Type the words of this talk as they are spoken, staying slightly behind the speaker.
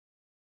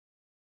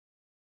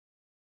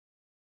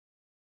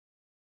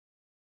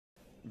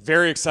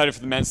Very excited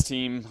for the men's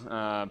team.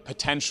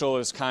 Potential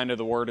is kind of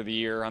the word of the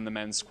year on the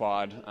men's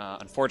squad.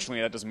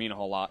 Unfortunately, that doesn't mean a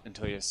whole lot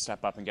until you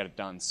step up and get it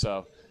done.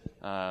 So,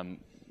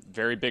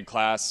 very big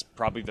class,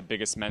 probably the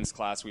biggest men's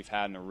class we've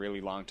had in a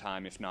really long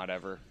time, if not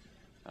ever.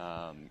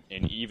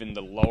 And even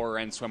the lower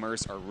end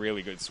swimmers are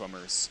really good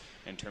swimmers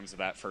in terms of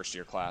that first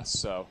year class.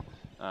 So,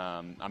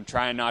 I'm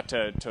trying not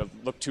to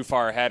look too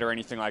far ahead or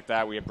anything like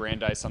that. We have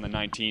Brandeis on the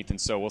 19th, and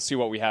so we'll see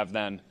what we have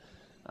then.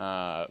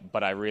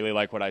 But I really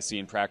like what I see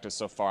in practice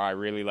so far. I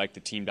really like the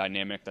team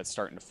dynamic that's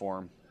starting to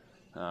form.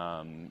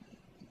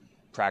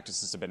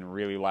 Practices have been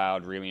really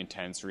loud, really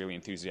intense, really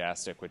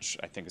enthusiastic, which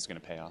I think is going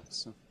to pay off.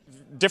 So.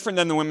 Different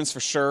than the women's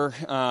for sure.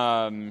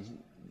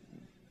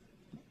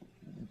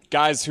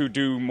 Guys who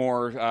do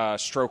more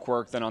stroke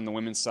work than on the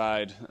women's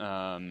side.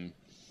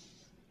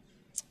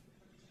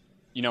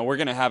 We're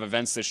going to have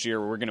events this year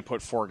where we're going to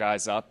put 4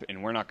 guys up,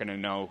 and we're not going to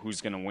know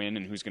who's going to win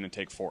and who's going to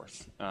take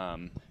 4th.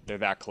 They're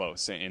that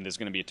close, and there's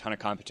going to be a ton of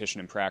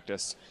competition in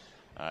practice.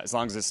 As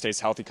long as it stays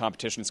healthy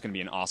competition, it's going to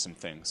be an awesome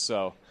thing.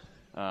 So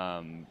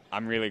I'm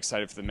really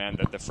excited for the men.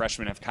 That the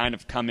freshmen have kind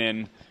of come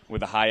in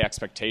with a high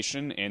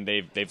expectation, and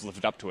they've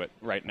lived up to it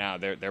right now.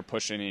 They're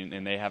pushing,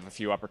 and they have a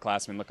few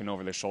upperclassmen looking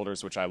over their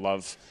shoulders, which I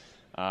love.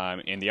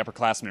 And the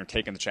upperclassmen are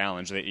taking the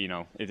challenge.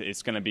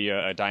 It's going to be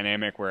a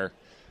dynamic where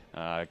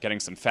getting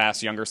some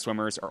fast younger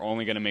swimmers are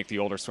only going to make the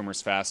older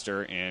swimmers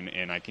faster,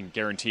 and I can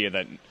guarantee you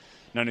that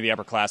none of the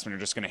upperclassmen are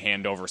just going to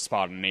hand over a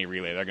spot in an A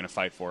relay. They're going to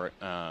fight for it,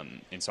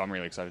 and so I'm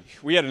really excited.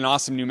 We had an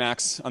awesome new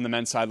max on the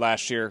men's side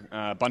last year.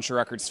 A bunch of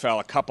records fell,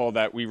 a couple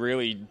that we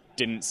really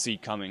didn't see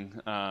coming.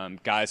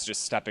 Guys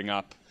just stepping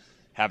up,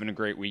 having a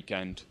great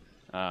weekend,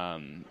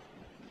 and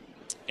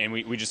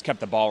we just kept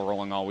the ball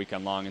rolling all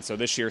weekend long. And so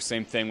this year,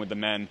 same thing with the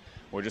men.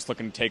 We're just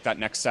looking to take that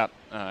next step,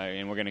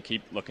 and we're going to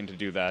keep looking to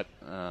do that.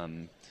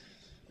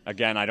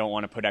 Again, I don't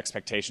want to put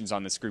expectations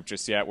on this group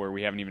just yet where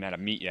we haven't even had a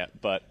meet yet.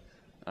 But,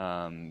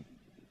 I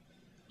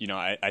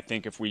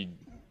think if we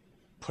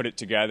put it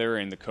together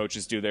and the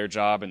coaches do their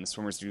job and the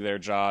swimmers do their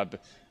job,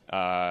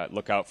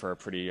 look out for a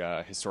pretty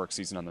historic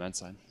season on the men's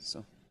side.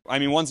 So,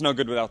 one's no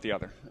good without the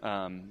other.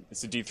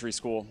 It's a D3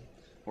 school.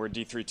 We're a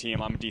D3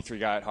 team. I'm a D3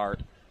 guy at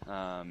heart.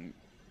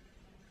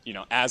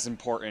 As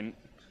important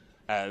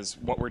as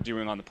what we're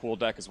doing on the pool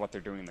deck is what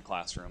they're doing in the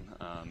classroom.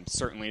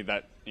 Certainly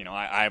that,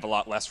 I have a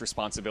lot less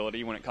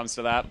responsibility when it comes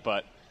to that,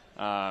 but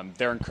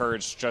they're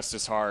encouraged just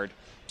as hard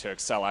to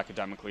excel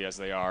academically as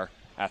they are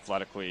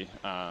athletically,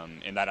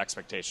 and that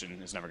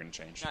expectation is never going to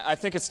change. I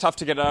think it's tough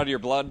to get it out of your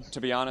blood,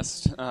 to be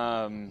honest.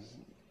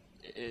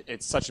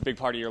 It's such a big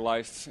part of your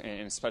life,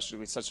 and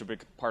especially such a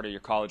big part of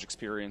your college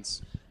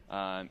experience.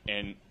 I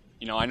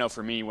know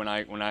for me,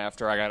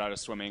 after I got out of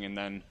swimming and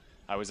then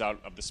I was out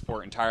of the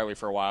sport entirely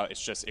for a while,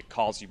 it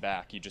calls you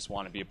back. You just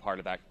want to be a part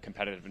of that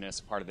competitiveness,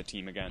 a part of the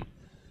team again.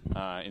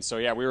 And so,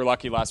 we were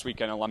lucky last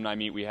weekend, alumni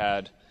meet we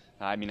had.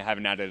 I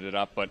haven't added it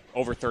up, but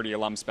over 30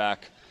 alums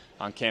back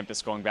on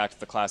campus going back to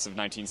the class of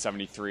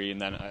 1973, and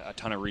then a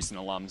ton of recent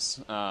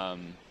alums.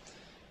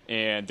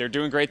 And they're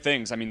doing great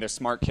things. They're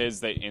smart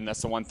kids, and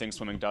that's the one thing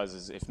swimming does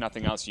is, if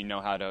nothing else, you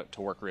know how to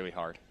work really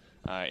hard.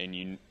 And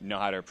you know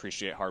how to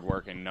appreciate hard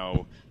work and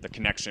know the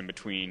connection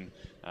between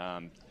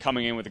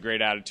coming in with a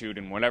great attitude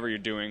and whatever you're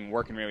doing,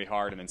 working really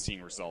hard, and then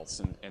seeing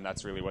results. And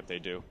that's really what they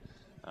do.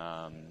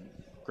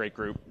 Great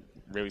group,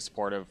 really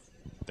supportive.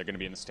 They're going to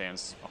be in the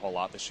stands a whole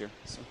lot this year.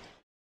 So.